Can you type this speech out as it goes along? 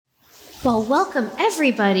Well, welcome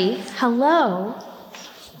everybody. Hello.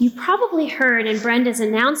 You probably heard in Brenda's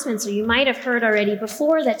announcements, or you might have heard already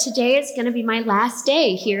before, that today is going to be my last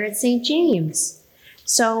day here at St. James.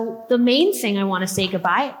 So the main thing I want to say to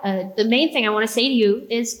you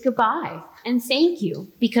is goodbye and thank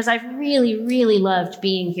you, because I've really, really loved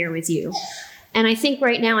being here with you. And I think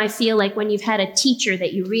right now I feel like when you've had a teacher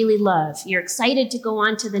that you really love, you're excited to go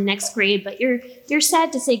on to the next grade, but you're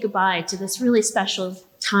sad to say goodbye to this really special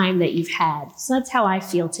time that you've had. So that's how I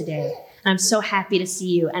feel today. And I'm so happy to see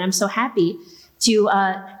you, and I'm so happy to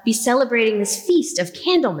be celebrating this feast of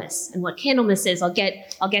Candlemas. And what Candlemas is, I'll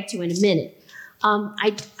get to in a minute.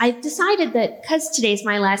 I decided that because today's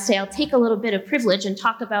my last day, I'll take a little bit of privilege and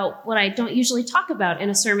talk about what I don't usually talk about in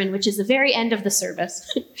a sermon, which is the very end of the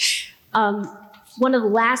service. One of the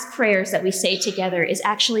last prayers that we say together is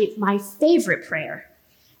actually my favorite prayer.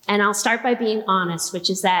 And I'll start by being honest, which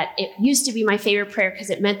is that it used to be my favorite prayer because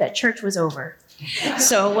it meant that church was over.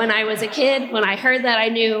 So when I was a kid, when I heard that, I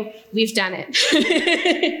knew we've done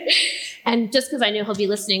it. And just because I knew he'll be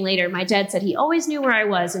listening later, my dad said he always knew where I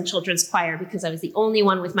was in children's choir because I was the only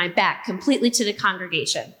one with my back completely to the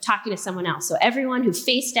congregation, talking to someone else. So everyone who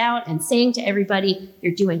faced out and saying to everybody,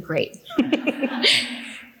 you're doing great.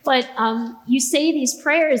 But you say these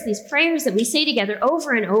prayers that we say together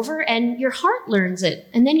over and over, and your heart learns it,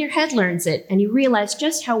 and then your head learns it, and you realize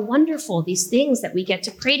just how wonderful these things that we get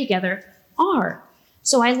to pray together are.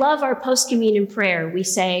 So I love our post-communion prayer. We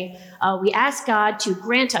say, we ask God to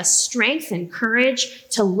grant us strength and courage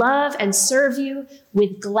to love and serve you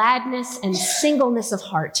with gladness and singleness of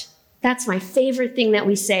heart. That's my favorite thing that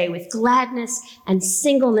we say, with gladness and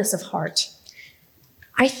singleness of heart.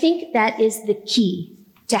 I think that is the key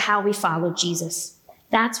to how we follow Jesus.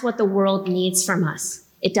 That's what the world needs from us.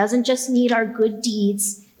 It doesn't just need our good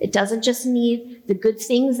deeds. It doesn't just need the good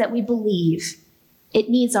things that we believe. It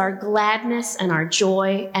needs our gladness and our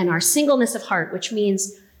joy and our singleness of heart, which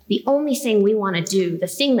means the only thing we want to do, the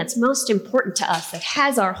thing that's most important to us, that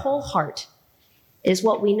has our whole heart, is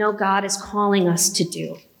what we know God is calling us to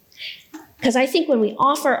do. Because I think when we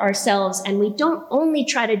offer ourselves and we don't only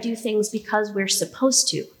try to do things because we're supposed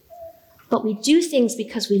to, but we do things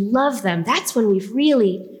because we love them, that's when we've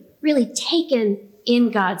really, really taken in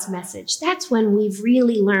God's message. That's when we've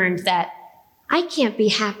really learned that I can't be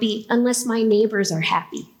happy unless my neighbors are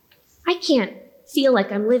happy. I can't feel like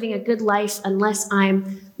I'm living a good life unless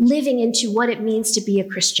I'm living into what it means to be a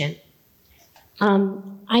Christian.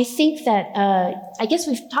 I think that, I guess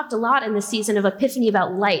we've talked a lot in this season of Epiphany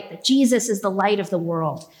about light, that Jesus is the light of the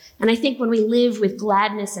world. And I think when we live with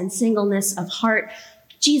gladness and singleness of heart,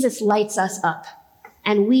 Jesus lights us up,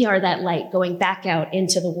 and we are that light going back out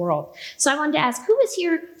into the world. So I wanted to ask, who was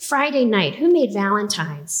here Friday night? Who made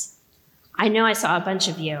Valentine's? I know I saw a bunch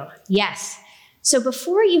of you. Yes. So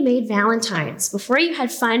before you made Valentine's, before you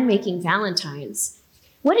had fun making Valentine's,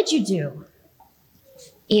 what did you do?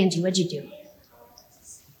 Angie, what did you do?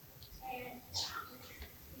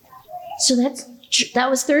 So that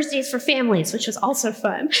was Thursdays for Families, which was also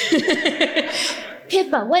fun.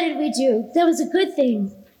 Pippa, what did we do? That was a good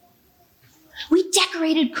thing. We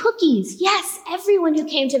decorated cookies. Yes, everyone who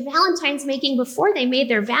came to Valentine's making before they made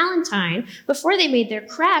their Valentine, before they made their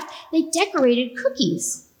craft, they decorated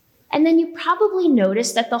cookies. And then you probably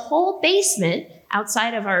noticed that the whole basement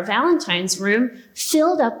outside of our Valentine's room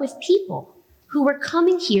filled up with people who were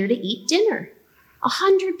coming here to eat dinner.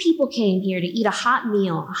 100 people came here to eat a hot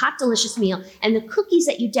meal, a hot, delicious meal, and the cookies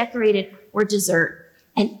that you decorated were dessert.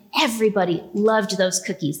 And everybody loved those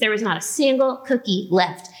cookies. There was not a single cookie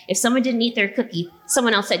left. If someone didn't eat their cookie,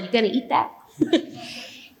 someone else said, "You gonna eat that?"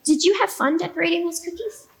 Did you have fun decorating those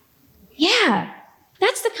cookies? Yeah,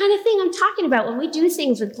 that's the kind of thing I'm talking about. When we do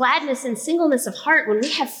things with gladness and singleness of heart, when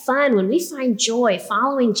we have fun, when we find joy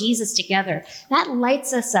following Jesus together, that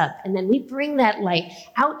lights us up. And then we bring that light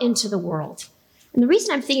out into the world. And the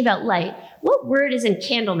reason I'm thinking about light, what word is in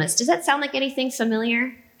Candlemas? Does that sound like anything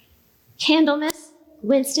familiar? Candlemas?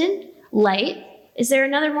 Winston, light. Is there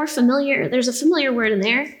another more familiar? There's a familiar word in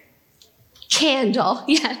there. Candle,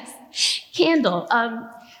 yes. Candle.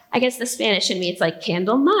 I guess the Spanish in me, it's like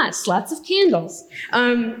Candlemas, lots of candles.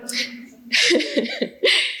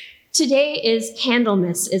 Today is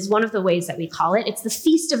Candlemas, is one of the ways that we call it. It's the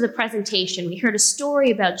Feast of the Presentation. We heard a story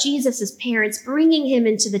about Jesus' parents bringing him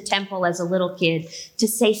into the temple as a little kid to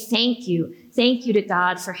say thank you to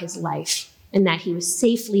God for his life and that he was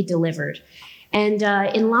safely delivered. And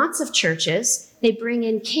in lots of churches, they bring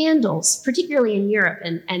in candles, particularly in Europe,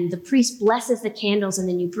 and the priest blesses the candles, and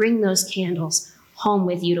then you bring those candles home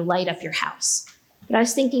with you to light up your house. But I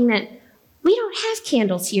was thinking that we don't have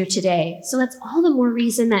candles here today, so that's all the more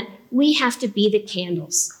reason that we have to be the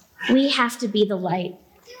candles. We have to be the light.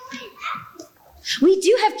 We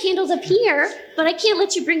do have candles up here, but I can't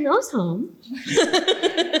let you bring those home.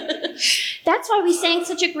 That's why we sang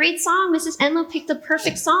such a great song. Mrs. Enlow picked the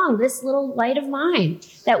perfect song, This Little Light of Mine,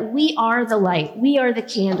 that we are the light. We are the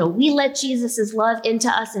candle. We let Jesus' love into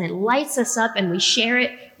us, and it lights us up, and we share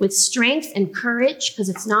it with strength and courage, because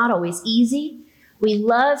it's not always easy. We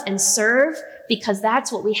love and serve because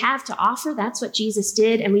that's what we have to offer. That's what Jesus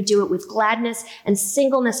did, and we do it with gladness and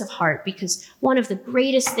singleness of heart, because one of the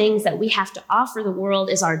greatest things that we have to offer the world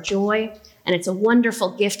is our joy, and it's a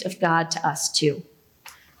wonderful gift of God to us too.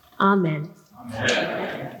 Amen.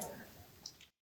 Amen.